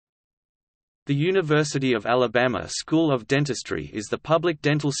The University of Alabama School of Dentistry is the public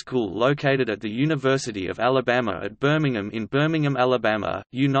dental school located at the University of Alabama at Birmingham in Birmingham, Alabama,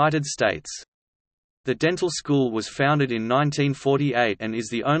 United States. The dental school was founded in 1948 and is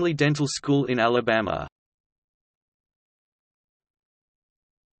the only dental school in Alabama.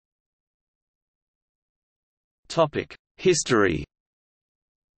 History.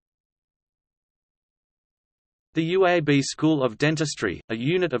 The UAB School of Dentistry, a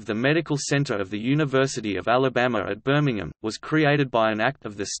unit of the Medical Center of the University of Alabama at Birmingham, was created by an act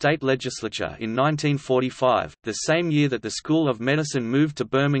of the state legislature in 1945, the same year that the School of Medicine moved to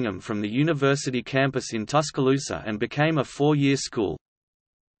Birmingham from the university campus in Tuscaloosa and became a four-year school.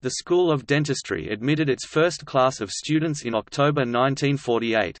 The School of Dentistry admitted its first class of students in October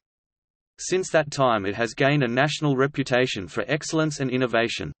 1948. Since that time it has gained a national reputation for excellence and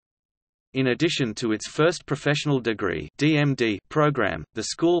innovation. In addition to its first professional degree (D.M.D) program, the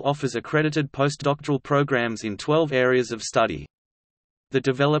school offers accredited postdoctoral programs in 12 areas of study. The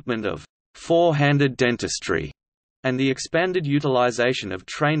development of four-handed dentistry and the expanded utilization of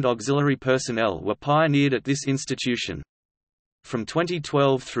trained auxiliary personnel were pioneered at this institution. From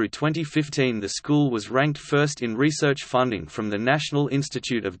 2012 through 2015, the school was ranked first in research funding from the National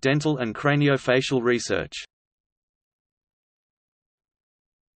Institute of Dental and Craniofacial Research.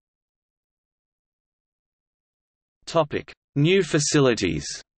 New facilities.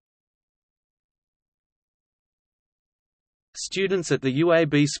 Students at the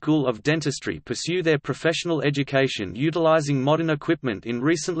UAB School of Dentistry pursue their professional education utilizing modern equipment in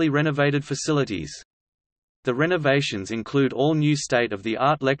recently renovated facilities. The renovations include all new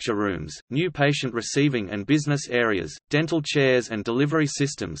state-of-the-art lecture rooms, new patient receiving and business areas, dental chairs and delivery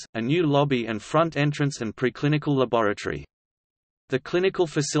systems, a new lobby and front entrance and preclinical laboratory. The clinical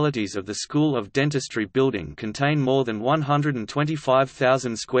facilities of the School of Dentistry building contain more than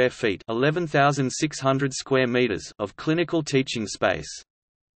 125,000 square feet (11,600 square meters) of clinical teaching space.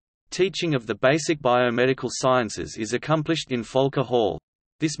 Teaching of the basic biomedical sciences is accomplished in Folker Hall.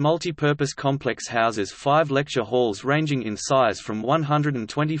 This multi-purpose complex houses 5 lecture halls ranging in size from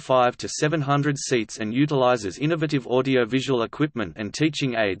 125 to 700 seats and utilizes innovative audiovisual equipment and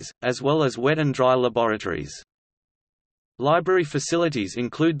teaching aids, as well as wet and dry laboratories. Library facilities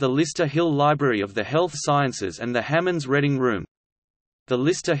include the Lister Hill Library of the Health Sciences and the Hammonds Reading Room. The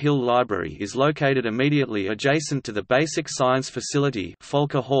Lister Hill Library is located immediately adjacent to the Basic Science Facility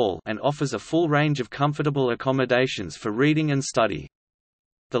Folker Hall and offers a full range of comfortable accommodations for reading and study.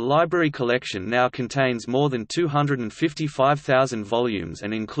 The library collection now contains more than 255,000 volumes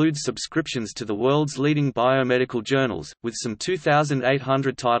and includes subscriptions to the world's leading biomedical journals, with some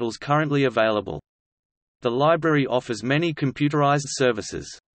 2,800 titles currently available. The library offers many computerized services.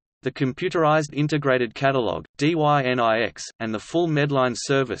 The Computerized Integrated Catalog (DYNIX) and the full Medline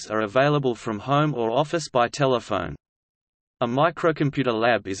service are available from home or office by telephone. A microcomputer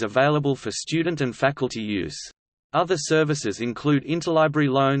lab is available for student and faculty use. Other services include interlibrary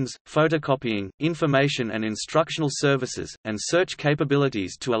loans, photocopying, information and instructional services, and search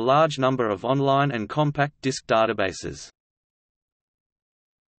capabilities to a large number of online and compact disk databases.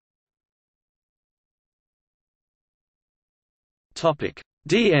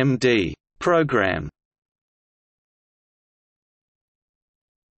 D.M.D. program.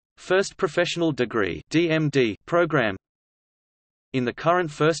 First Professional Degree (D.M.D) program. In the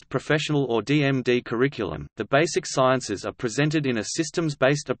current First Professional or D.M.D. curriculum, the basic sciences are presented in a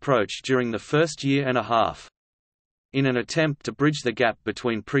systems-based approach during the first year and a half. In an attempt to bridge the gap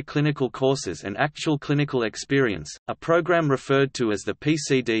between preclinical courses and actual clinical experience, a program referred to as the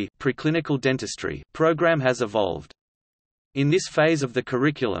PCD (Preclinical Dentistry) program has evolved. In this phase of the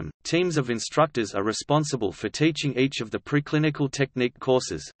curriculum, teams of instructors are responsible for teaching each of the preclinical technique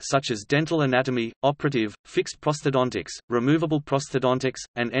courses, such as dental anatomy, operative, fixed prosthodontics, removable prosthodontics,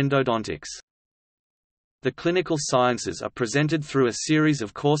 and endodontics. The clinical sciences are presented through a series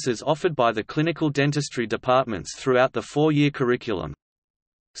of courses offered by the clinical dentistry departments throughout the four-year curriculum.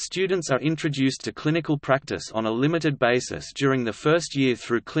 Students are introduced to clinical practice on a limited basis during the first year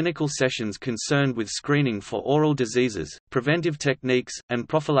through clinical sessions concerned with screening for oral diseases, preventive techniques, and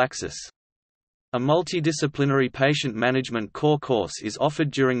prophylaxis. A multidisciplinary patient management core course is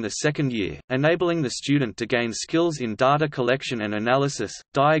offered during the second year, enabling the student to gain skills in data collection and analysis,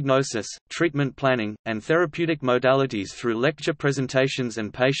 diagnosis, treatment planning, and therapeutic modalities through lecture presentations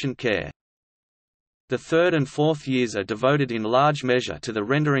and patient care. The third and fourth years are devoted in large measure to the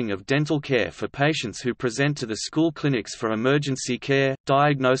rendering of dental care for patients who present to the school clinics for emergency care,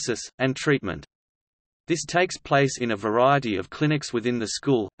 diagnosis, and treatment. This takes place in a variety of clinics within the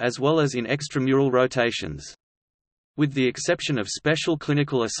school, as well as in extramural rotations. With the exception of special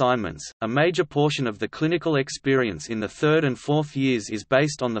clinical assignments, a major portion of the clinical experience in the 3rd and 4th years is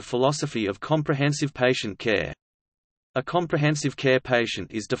based on the philosophy of comprehensive patient care. A comprehensive care patient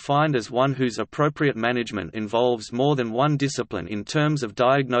is defined as one whose appropriate management involves more than one discipline in terms of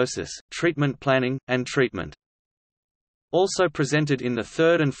diagnosis, treatment planning, and treatment. Also presented in the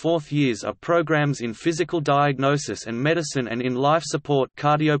 3rd and 4th years are programs in physical diagnosis and medicine and in life support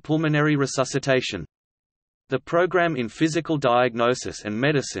cardiopulmonary resuscitation. The program in physical diagnosis and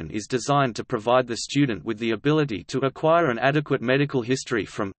medicine is designed to provide the student with the ability to acquire an adequate medical history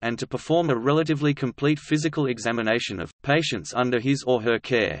from, and to perform a relatively complete physical examination of, patients under his or her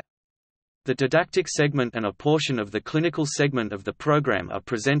care. The didactic segment and a portion of the clinical segment of the program are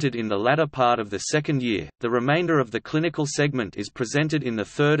presented in the latter part of the 2nd year. The remainder of the clinical segment is presented in the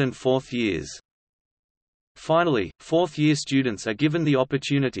 3rd and 4th years. Finally, 4th-year students are given the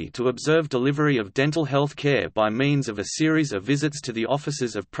opportunity to observe delivery of dental health care by means of a series of visits to the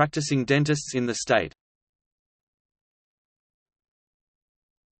offices of practicing dentists in the state.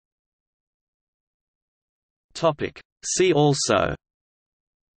 See also: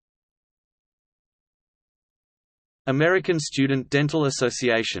 American Student Dental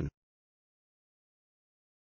Association.